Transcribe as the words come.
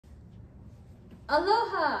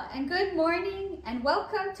Aloha and good morning and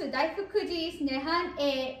welcome to Daifukuji's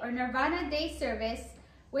Nehan-e or Nirvana Day service,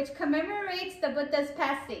 which commemorates the Buddha's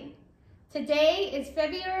passing. Today is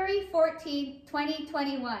February 14,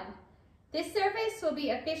 2021. This service will be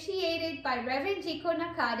officiated by Reverend Jiko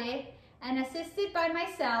Nakade and assisted by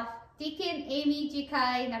myself, Deacon Amy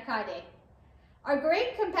Jikai Nakade. Our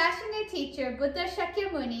great compassionate teacher, Buddha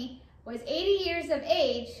Shakyamuni, was 80 years of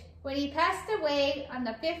age when he passed away on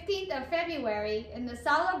the 15th of February in the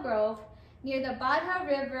Sala Grove near the Badha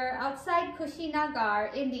River outside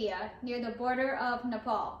Kushinagar, India, near the border of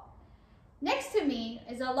Nepal. Next to me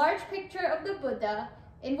is a large picture of the Buddha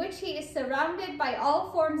in which he is surrounded by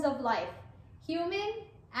all forms of life, human,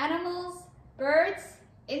 animals, birds,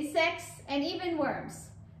 insects, and even worms,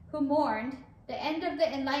 who mourned the end of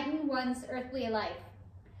the enlightened one's earthly life.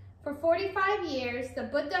 For 45 years, the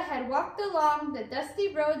Buddha had walked along the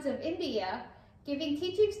dusty roads of India, giving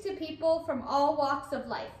teachings to people from all walks of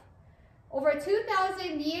life. Over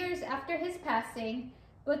 2,000 years after his passing,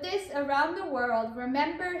 Buddhists around the world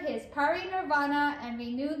remember his Pari-nirvana and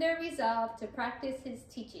renew their resolve to practice his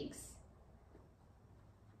teachings.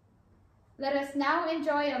 Let us now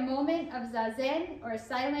enjoy a moment of zazen or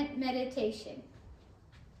silent meditation.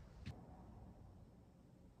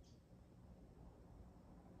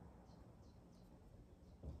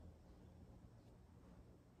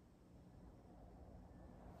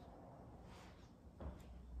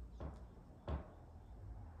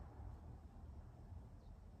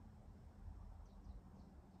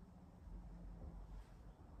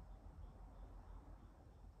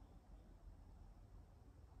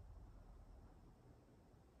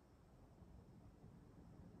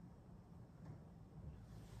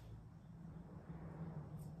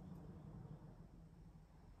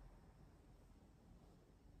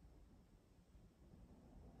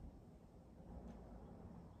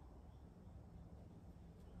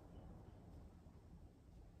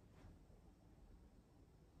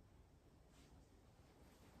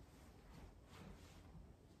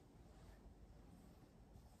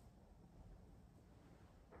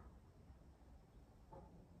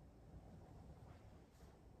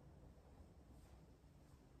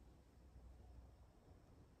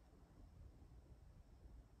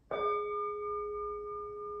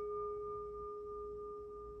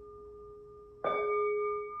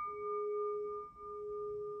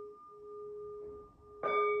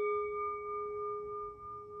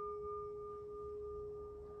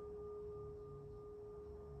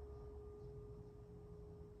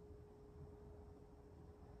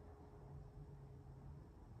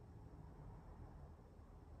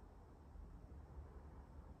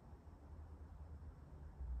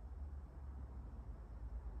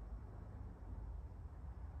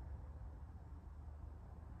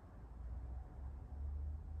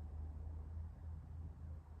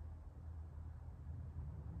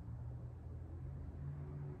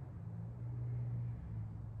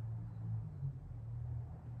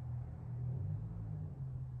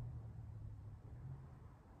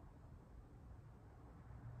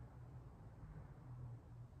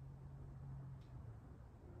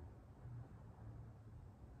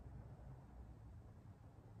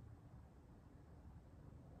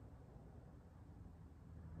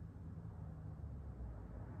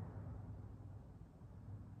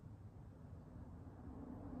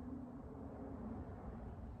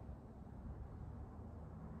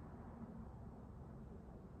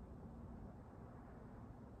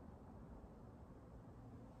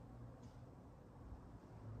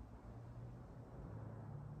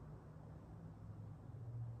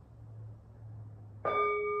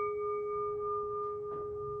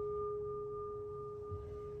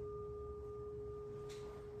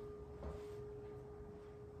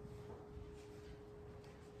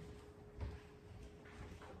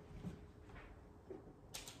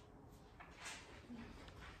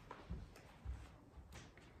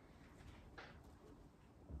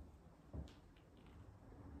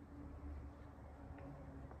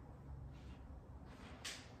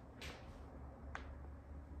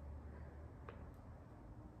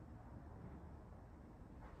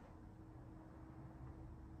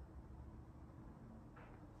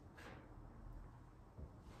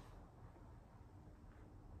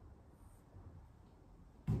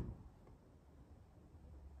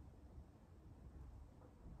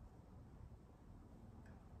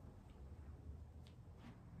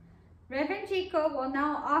 Reverend Jiko will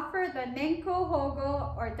now offer the Nenko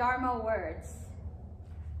Hogo or Dharma words.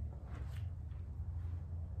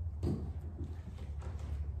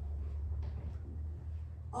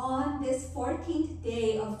 On this 14th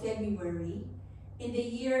day of February, in the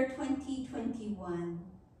year 2021,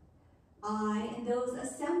 I and those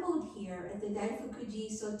assembled here at the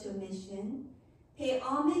Daifukuji Soto Mission pay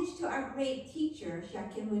homage to our great teacher,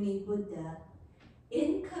 Shakyamuni Buddha,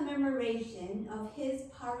 in commemoration of his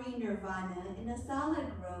Pari-nirvana in a Sala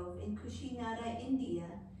grove in Kushinagar, India,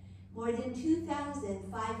 more than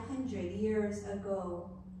 2,500 years ago.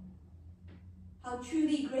 How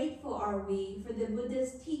truly grateful are we for the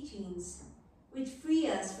Buddha's teachings, which free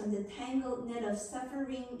us from the tangled net of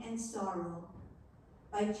suffering and sorrow.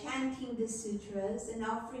 By chanting the sutras and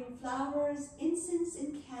offering flowers, incense,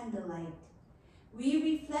 and candlelight, we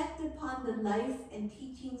reflect upon the life and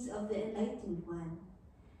teachings of the Enlightened One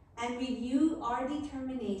and review our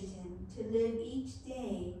determination to live each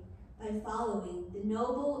day by following the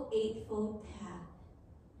Noble Eightfold Path.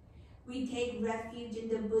 We take refuge in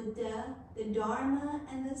the Buddha, the Dharma,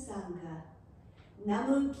 and the Sangha.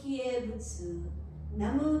 Namu Kie Butsu,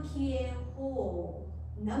 Namu Kie Ho,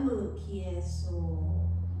 Namu Kie So.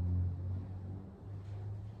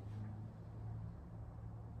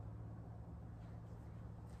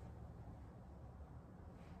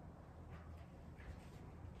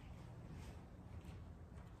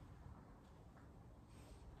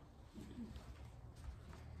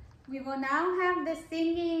 We will now have the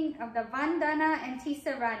singing of the Vandana and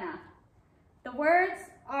Tisarana. The words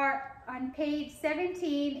are on page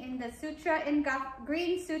 17 in the Sutra in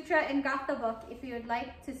Green Sutra in Gatha book if you would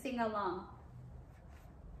like to sing along.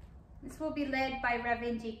 This will be led by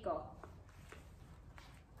Reverend Jiko.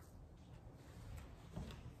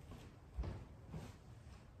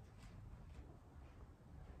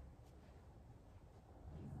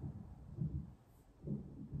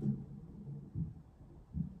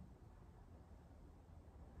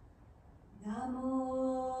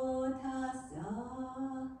 Namo tassa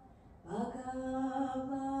bhagavato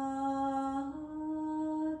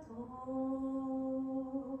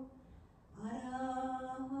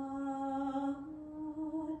arahato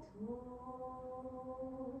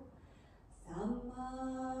samma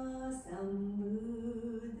sambuddhassa.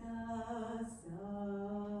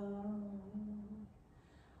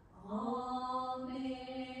 Homage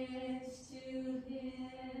to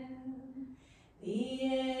him, the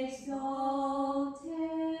exalted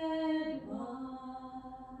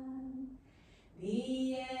one, the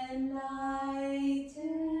enlightened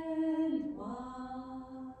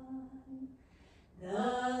one, the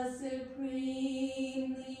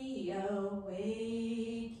supremely awakened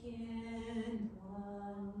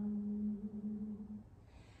one.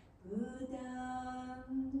 Buddham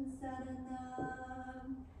saranam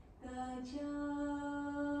gacchami,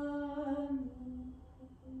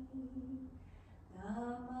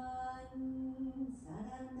 Dhamman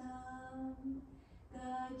saranam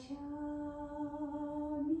gacchami,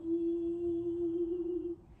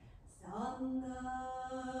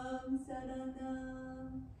 Sangham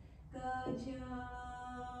saranam gacchami.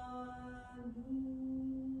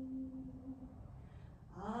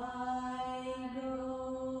 I go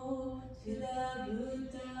to the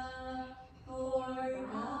Buddha for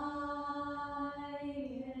guidance.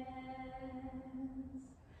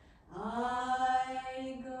 I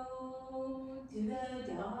go to the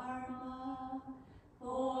Dharma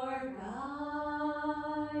for guidance.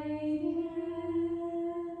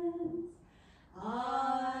 I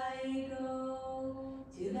go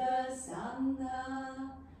to the Sangha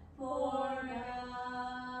for guidance.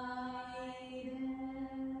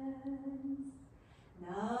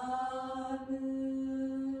 Namu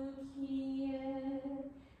Kie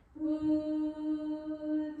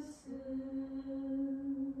Butsu.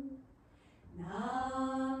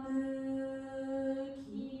 Namu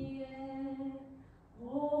Kie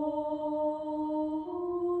Ho,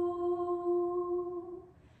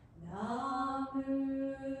 Namu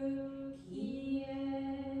Kie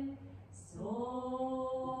So.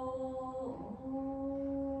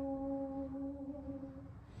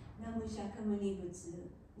 Namu Shakyamuni Butsu,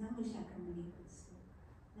 Namu Shakyamuni Butsu,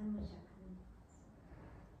 Namu Shakyamuni.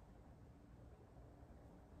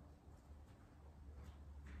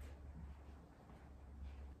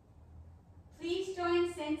 Please join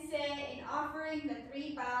Sensei in offering the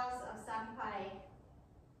 3 bows of Sampai.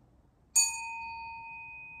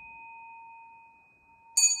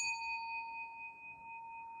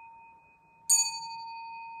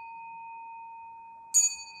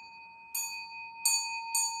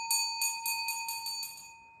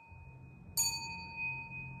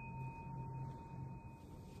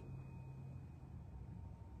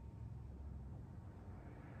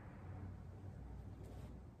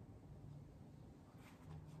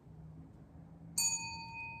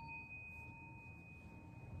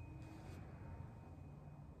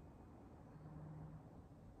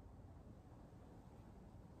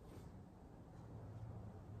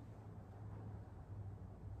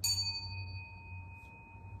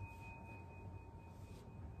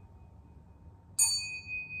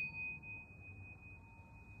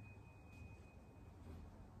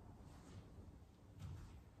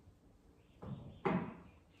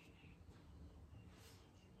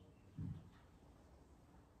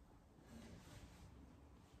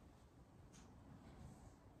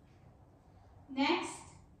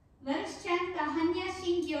 Kahanya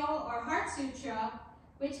Shingyo or Heart Sutra,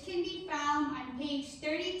 which can be found on page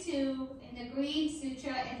 32 in the Green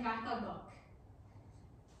Sutra and Raka book.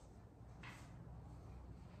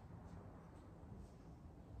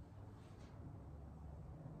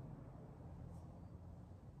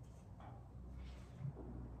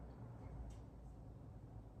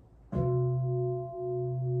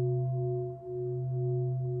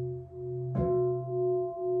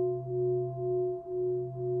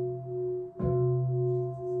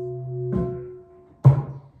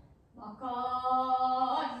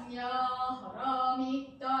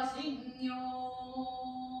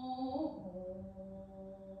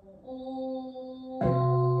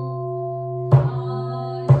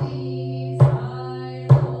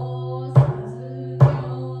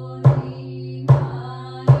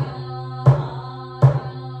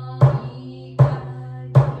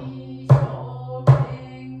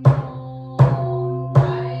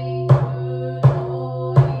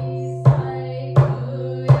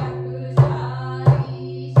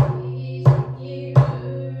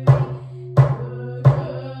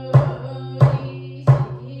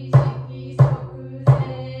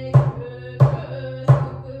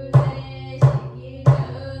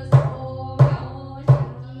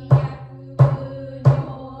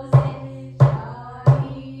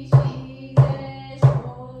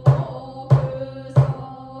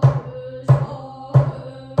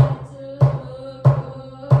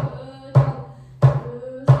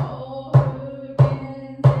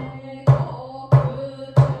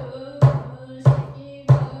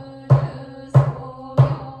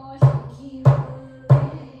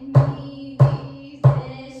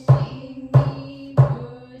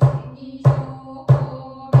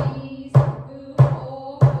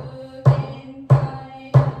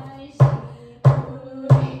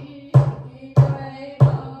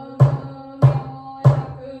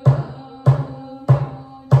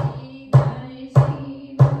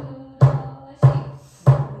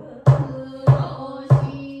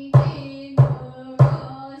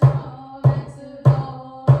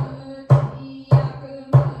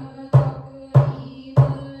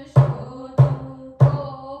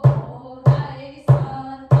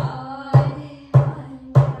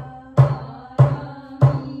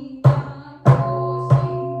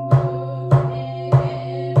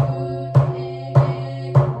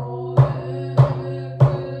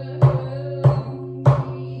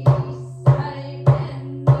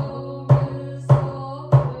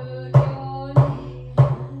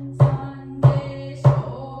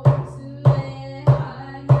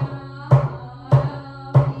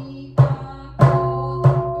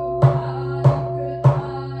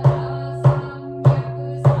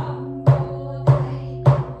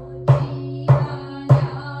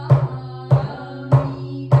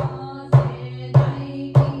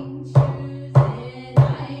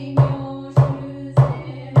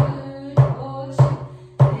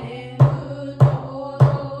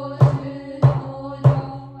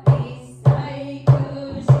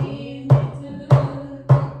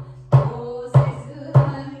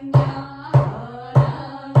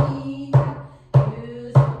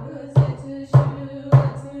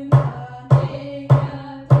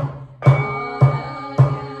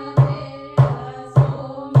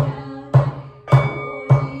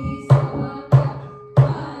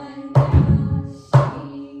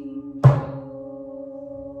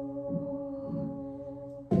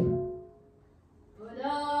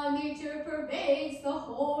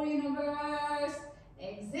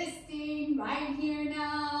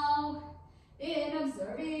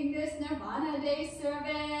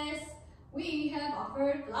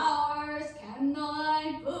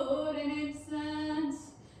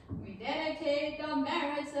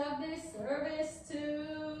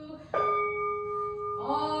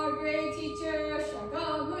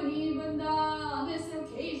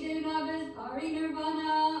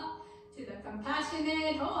 Pari-nirvana, to the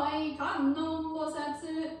compassionate Hoi Kannon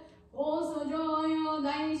Bosatsu, Osojoyo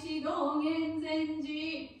Daishi Dongen Zenji,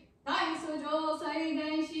 Daisojo Sai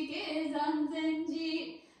Daishi Gezan Zenji,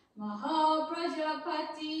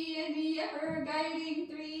 Mahaprajapati, and the ever-guiding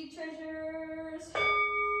three treasures.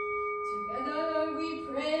 Together we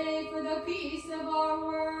pray for the peace of our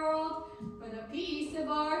world, for the peace of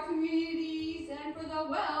our communities, and for the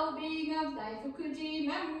well-being of Daifukuji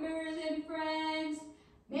members and friends.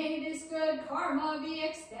 May this good karma be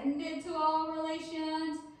extended to all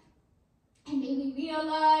relations, and may we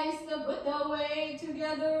realize the Buddha way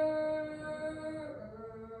together.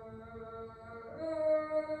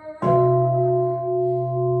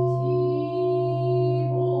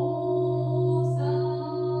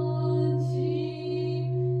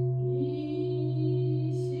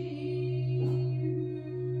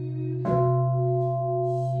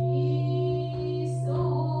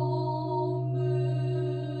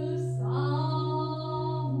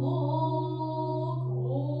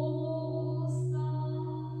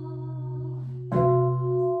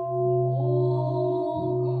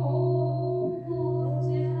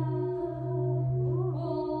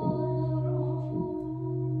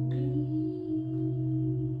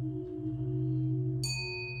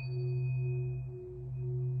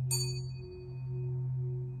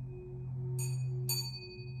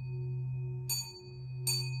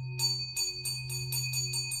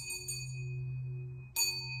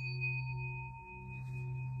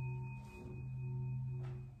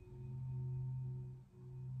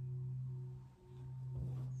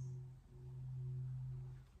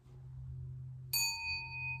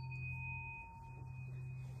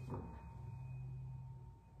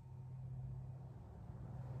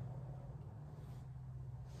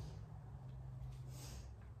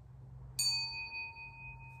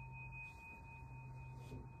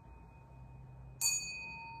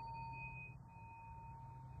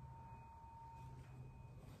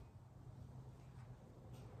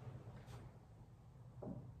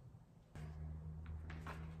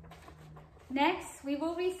 Next, we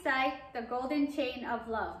will recite the golden chain of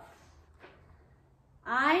love.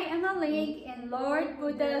 I am a link in Lord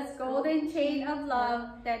Buddha's golden chain of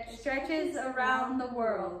love that stretches around the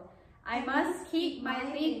world. I must keep my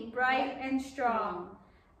link bright and strong.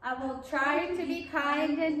 I will try to be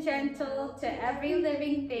kind and gentle to every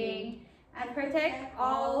living thing and protect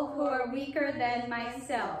all who are weaker than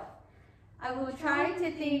myself. I will try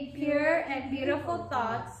to think pure and beautiful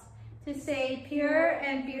thoughts, to say pure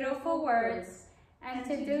and beautiful words, and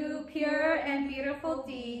to do pure and beautiful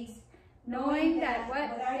deeds, knowing that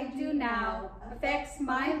what I do now affects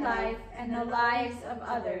my life and the lives of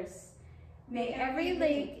others. May every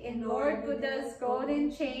link in Lord Buddha's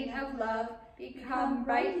golden chain of love become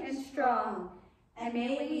bright and strong, and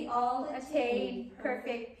may we all attain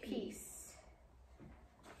perfect peace.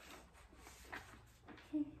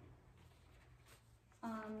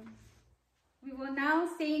 We will now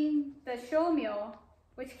sing the Shomyo,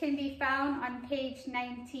 which can be found on page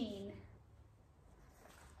 19.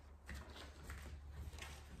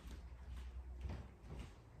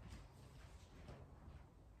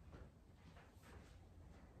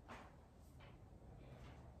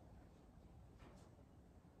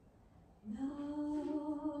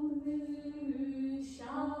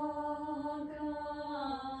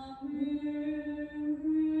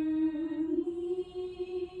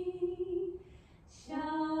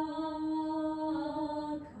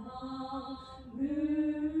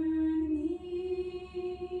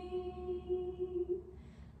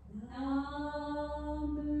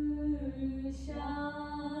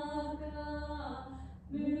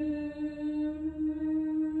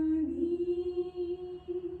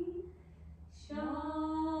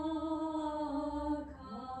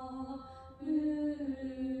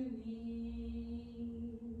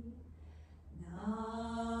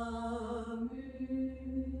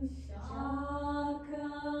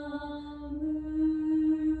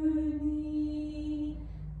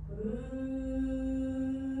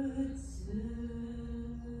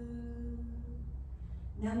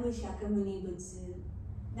 Namu Shakyamuni Butsu,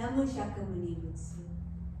 Namu Shakyamuni Butsu,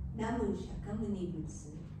 Namu Shakyamuni Butsu.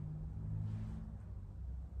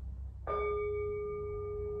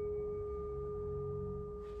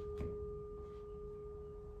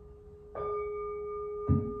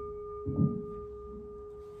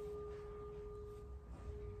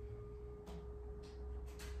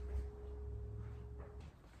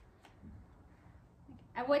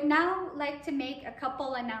 I would now like to make a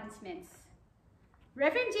couple announcements.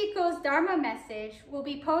 Reverend Jiko's Dharma message will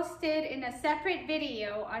be posted in a separate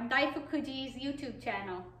video on Daifukuji's YouTube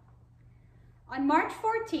channel. On March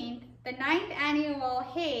 14th, the 9th annual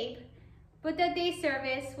HABE Buddha Day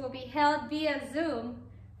service will be held via Zoom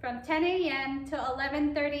from 10 a.m. to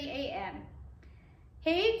 11:30 a.m.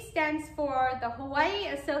 HABE stands for the Hawaii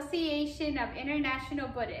Association of International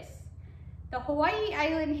Buddhists. The Hawaii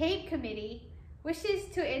Island HABE Committee wishes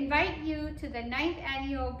to invite you to the 9th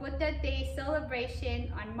annual Buddha Day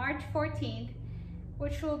celebration on March 14th,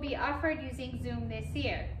 which will be offered using Zoom this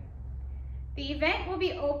year. The event will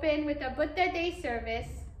be open with a Buddha Day service,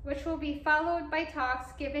 which will be followed by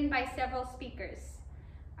talks given by several speakers.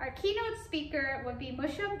 Our keynote speaker will be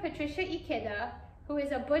Mushum Patricia Ikeda, who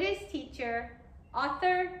is a Buddhist teacher,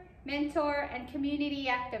 author, mentor, and community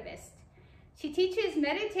activist. She teaches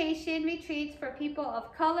meditation retreats for people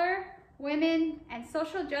of color, women, and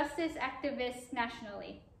social justice activists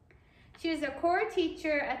nationally. She is a core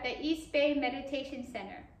teacher at the East Bay Meditation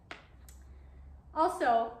Center.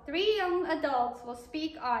 Also, 3 young adults will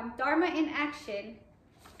speak on Dharma in action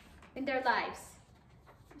in their lives.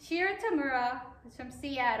 Shira Tamura, who's from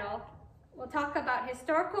Seattle, will talk about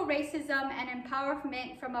historical racism and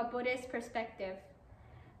empowerment from a Buddhist perspective.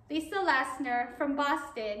 Lisa Lassner from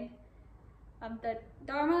Boston, the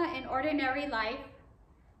Dharma in Ordinary Life,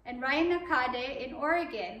 and Ryan Nakade in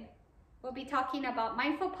Oregon will be talking about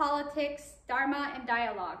mindful politics, Dharma, and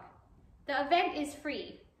dialogue. The event is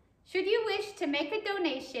free. Should you wish to make a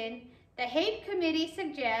donation, the HABE committee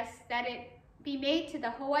suggests that it be made to the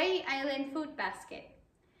Hawaii Island food basket.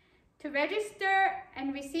 To register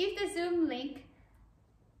and receive the Zoom link,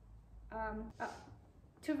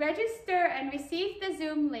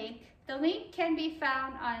 the link can be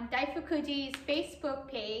found on Daifukuji's Facebook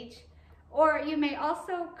page, or you may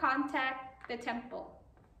also contact the temple.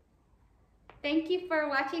 Thank you for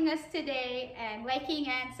watching us today and liking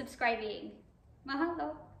and subscribing.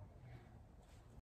 Mahalo.